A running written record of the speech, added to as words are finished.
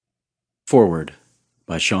Forward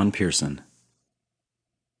by Sean Pearson.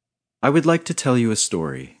 I would like to tell you a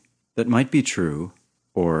story that might be true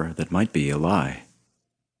or that might be a lie.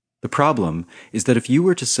 The problem is that if you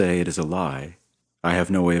were to say it is a lie, I have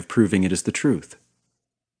no way of proving it is the truth.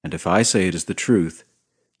 And if I say it is the truth,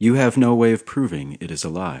 you have no way of proving it is a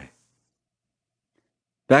lie.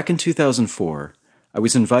 Back in 2004, I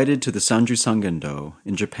was invited to the Sanjusangendo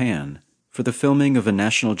in Japan for the filming of a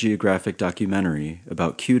National Geographic documentary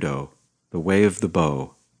about Kyudo, the Way of the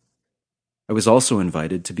Bow. I was also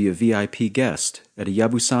invited to be a VIP guest at a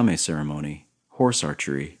Yabusame ceremony, horse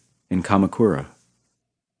archery, in Kamakura.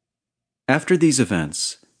 After these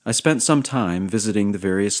events, I spent some time visiting the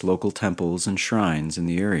various local temples and shrines in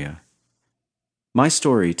the area. My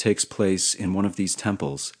story takes place in one of these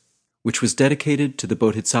temples, which was dedicated to the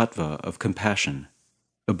Bodhisattva of Compassion,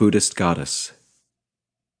 a Buddhist goddess.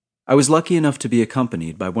 I was lucky enough to be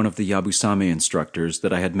accompanied by one of the Yabusame instructors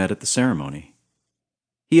that I had met at the ceremony.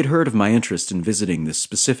 He had heard of my interest in visiting this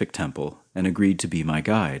specific temple and agreed to be my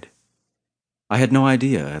guide. I had no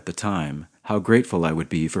idea at the time how grateful I would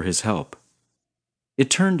be for his help.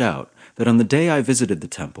 It turned out that on the day I visited the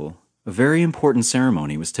temple, a very important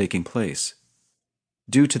ceremony was taking place.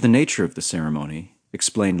 Due to the nature of the ceremony,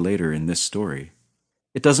 explained later in this story,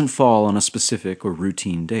 it doesn't fall on a specific or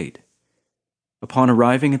routine date. Upon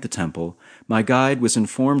arriving at the temple, my guide was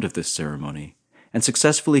informed of this ceremony and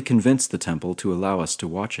successfully convinced the temple to allow us to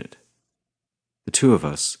watch it. The two of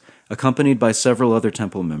us, accompanied by several other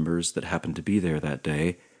temple members that happened to be there that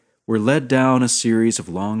day, were led down a series of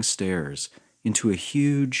long stairs into a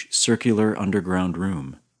huge circular underground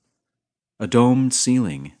room. A domed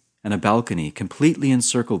ceiling and a balcony completely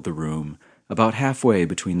encircled the room about halfway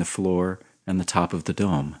between the floor and the top of the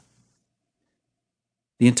dome.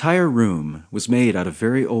 The entire room was made out of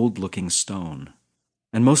very old-looking stone,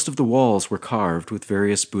 and most of the walls were carved with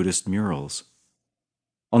various Buddhist murals.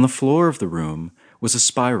 On the floor of the room was a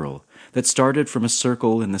spiral that started from a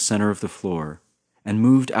circle in the center of the floor and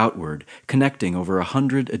moved outward, connecting over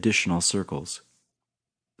 100 additional circles.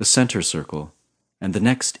 The center circle and the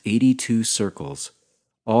next 82 circles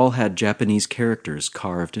all had Japanese characters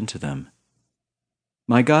carved into them.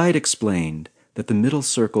 My guide explained that the middle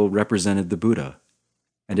circle represented the Buddha,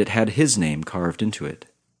 and it had his name carved into it.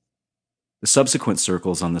 The subsequent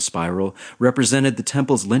circles on the spiral represented the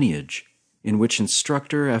temple's lineage, in which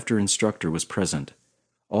instructor after instructor was present,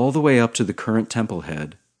 all the way up to the current temple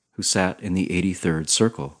head, who sat in the 83rd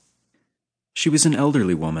circle. She was an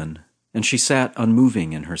elderly woman, and she sat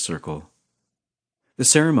unmoving in her circle. The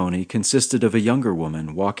ceremony consisted of a younger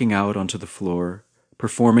woman walking out onto the floor,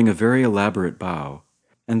 performing a very elaborate bow,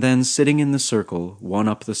 and then sitting in the circle one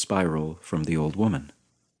up the spiral from the old woman.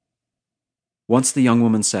 Once the young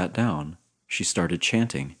woman sat down, she started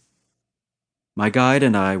chanting. My guide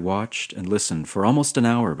and I watched and listened for almost an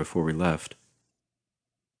hour before we left.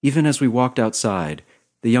 Even as we walked outside,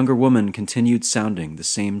 the younger woman continued sounding the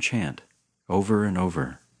same chant, over and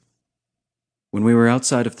over. When we were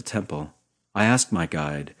outside of the temple, I asked my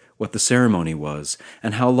guide what the ceremony was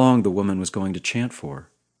and how long the woman was going to chant for.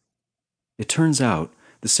 It turns out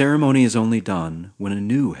the ceremony is only done when a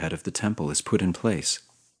new head of the temple is put in place.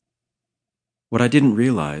 What I didn't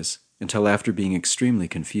realize, until after being extremely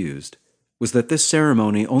confused, was that this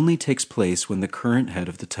ceremony only takes place when the current head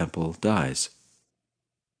of the temple dies.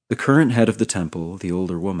 The current head of the temple, the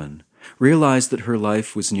older woman, realized that her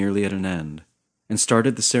life was nearly at an end, and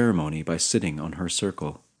started the ceremony by sitting on her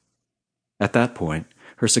circle. At that point,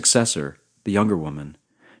 her successor, the younger woman,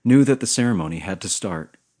 knew that the ceremony had to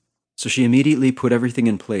start, so she immediately put everything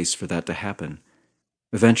in place for that to happen,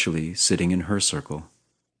 eventually sitting in her circle.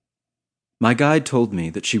 My guide told me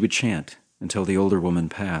that she would chant until the older woman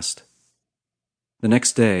passed. The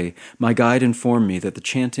next day, my guide informed me that the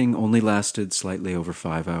chanting only lasted slightly over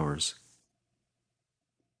 5 hours.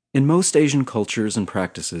 In most Asian cultures and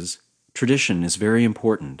practices, tradition is very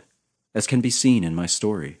important, as can be seen in my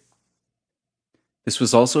story. This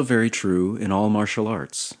was also very true in all martial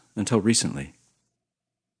arts, until recently.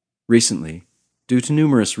 Recently, due to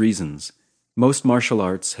numerous reasons, most martial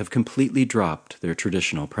arts have completely dropped their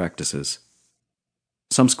traditional practices.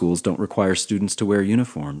 Some schools don't require students to wear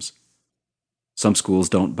uniforms. Some schools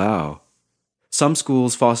don't bow. Some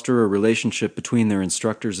schools foster a relationship between their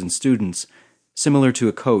instructors and students, similar to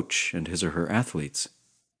a coach and his or her athletes.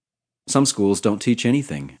 Some schools don't teach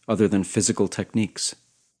anything other than physical techniques.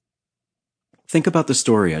 Think about the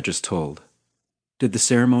story I just told. Did the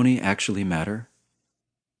ceremony actually matter?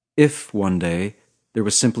 If, one day, there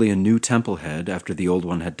was simply a new temple head after the old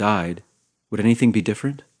one had died, would anything be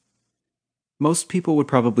different? Most people would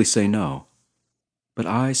probably say no, but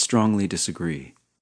I strongly disagree.